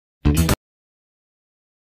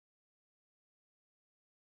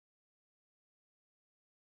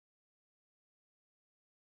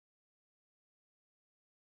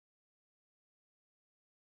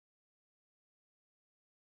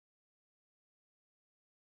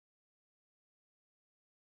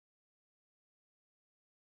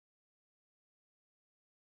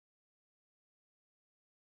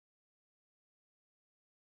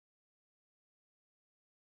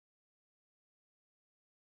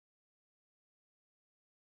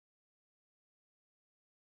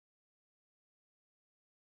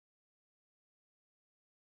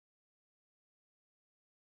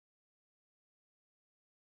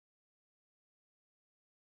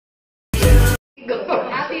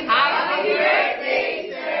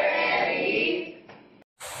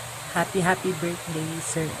Happy birthday,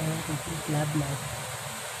 Sir Eric. Love, love.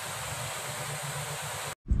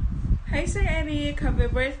 Hi Sir Eric, happy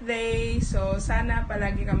birthday! So sana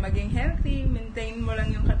palagi kang maging healthy, maintain mo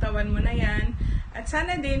lang yung katawan mo na yan. At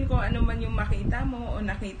sana din kung ano man yung makita mo o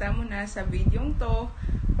nakita mo na sa videong to,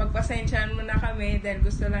 pagpasensyahan mo na kami dahil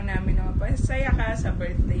gusto lang namin na mapasaya ka sa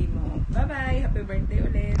birthday mo. Bye-bye! Happy birthday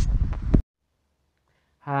ulit!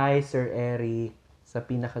 Hi Sir Eric, sa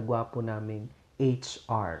pinakagwapo naming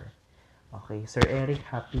HR. Okay, Sir Eric,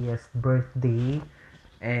 happiest birthday!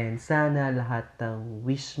 And sana lahat ng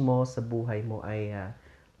wish mo sa buhay mo ay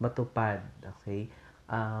matupad. Okay?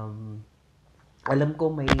 Alam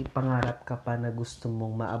ko may pangarap ka pa na gusto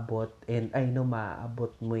mong maabot and I know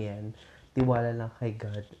maaabot mo yan. Tiwala lang kay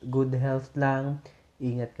God. Good health lang.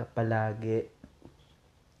 Ingat ka palagi.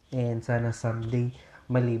 And sana someday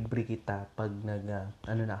malibre kita pag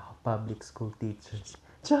public school teachers.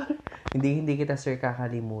 Char! Hindi kita sir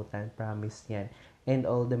kakalimutan. Promise yan. And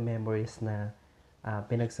all the memories na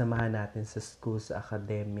pinagsamahan natin sa school, sa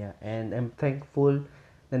akademya. And I'm thankful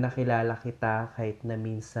na nakilala kita kahit na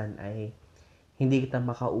minsan ay hindi kita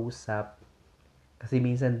makausap kasi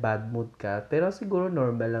minsan bad mood ka. Pero siguro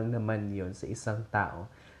normal lang naman yon sa isang tao.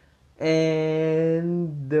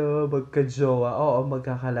 And magka-jowa. Oo,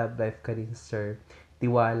 magkaka-love life ka rin, sir.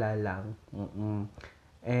 Tiwala lang.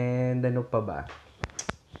 And ano pa ba?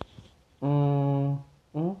 Ano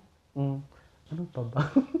pa ba?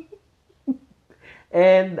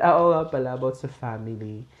 And, nga pala, about sa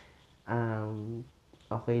family,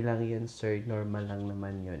 okay lang yun, sir. Normal lang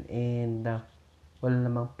naman yun. And, wala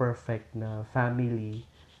namang perfect na family.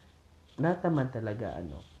 Lahat naman talaga,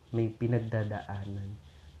 may pinagdadaanan.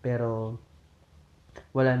 Pero,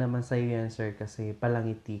 wala naman sa'yo yan, sir, kasi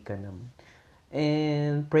palangiti ka naman.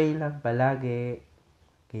 And, pray lang palagi.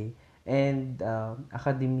 Okay? And, ang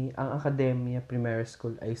Academia Primary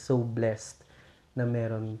School ay so blessed na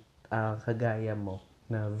meron kagaya mo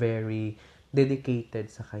na very dedicated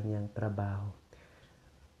sa kanyang trabaho.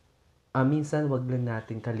 Minsan wag lang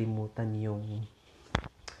natin kalimutan yung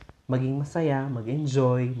maging masaya,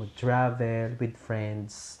 mag-enjoy, mag-travel with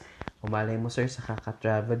friends. Umalay mo sir sa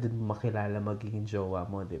kaka-travel dun mo makilala magiging jowa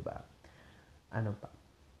mo, 'di ba? Ano pa?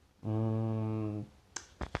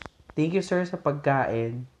 Thank you sir sa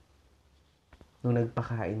pagkain nung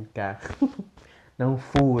nagpakain ka ng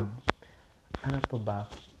food. Ano pa ba?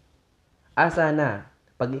 Sana,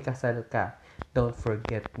 pag ikasal ka, don't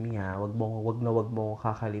forget me ha. Wag mo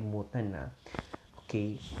kakalimutan na.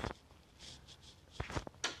 Okay?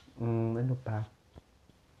 Ano pa?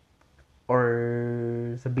 Or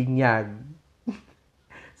sa binyag.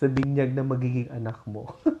 Sa binyag na magiging anak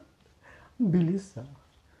mo. Ang bilis ha.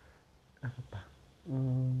 Ano pa?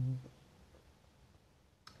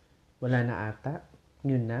 Wala na ata.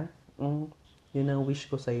 Yun na. Yun ang wish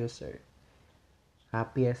ko sa'yo, sir.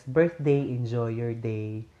 Happiest birthday, enjoy your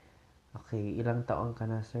day. Okay, ilang taon ka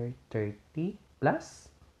na, sir? 30 plus?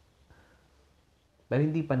 Pero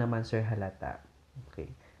hindi pa naman, sir, halata. Okay.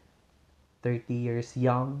 30 years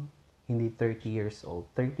young, hindi 30 years old.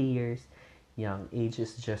 30 years young. Age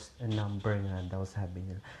is just a number nga daw, sabi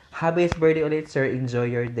nila. Happiest birthday ulit, sir. Enjoy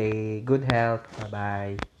your day. Good health.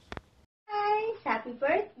 Bye-bye. Guys, happy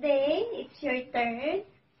birthday! It's your turn.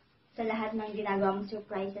 Sa lahat ng ginagawa mong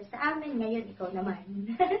surprises sa amin, ngayon ikaw naman.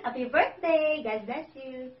 Happy birthday! God bless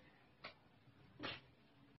you!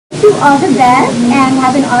 You all the best and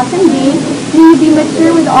have an awesome day. May you be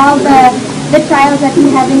mature with all the trials that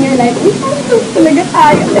you have in your life. Talaga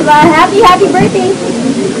tayo, diba? Happy birthday!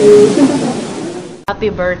 Happy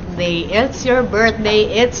birthday. It's your birthday.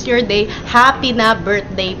 It's your day. Happy na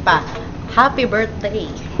birthday pa. Happy birthday.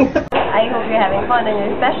 I hope you're having fun on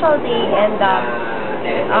your special day and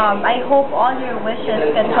I hope all your wishes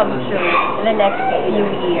can come true in the next few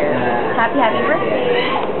years. Happy birthday!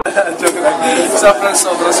 Joke lang. Sobrang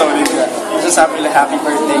solid ka. Masasabi lang happy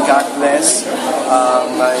birthday, God bless.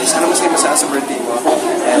 Sana masaya sa birthday mo.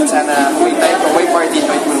 And sana kung may party,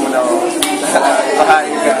 invite mo naman ako.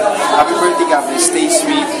 Pahain ka. Happy birthday, God bless. Stay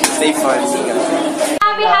sweet, stay fun.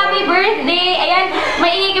 Happy birthday! Ayan,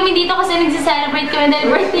 maingay kami dito kasi nagsa-celebrate kami dahil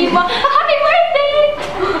birthday mo. Happy birthday!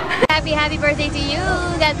 Happy birthday to you.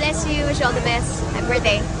 God bless you. Wish you all the best. Happy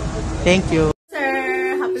birthday. Thank you.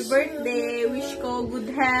 Sir, happy birthday! Wish ko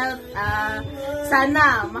good health.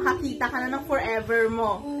 Sana makakita ka na ng forever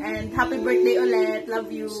mo. And happy birthday ulit.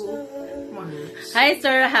 Love you. Hi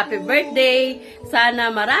sir, happy birthday!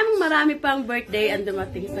 Sana marami pang birthday ang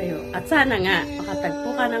dumating sa'yo. At sana nga, makatagpo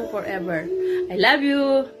ka ng forever. I love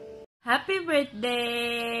you! Happy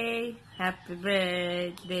birthday! Happy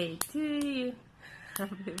birthday to you!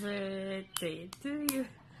 Happy birthday to you!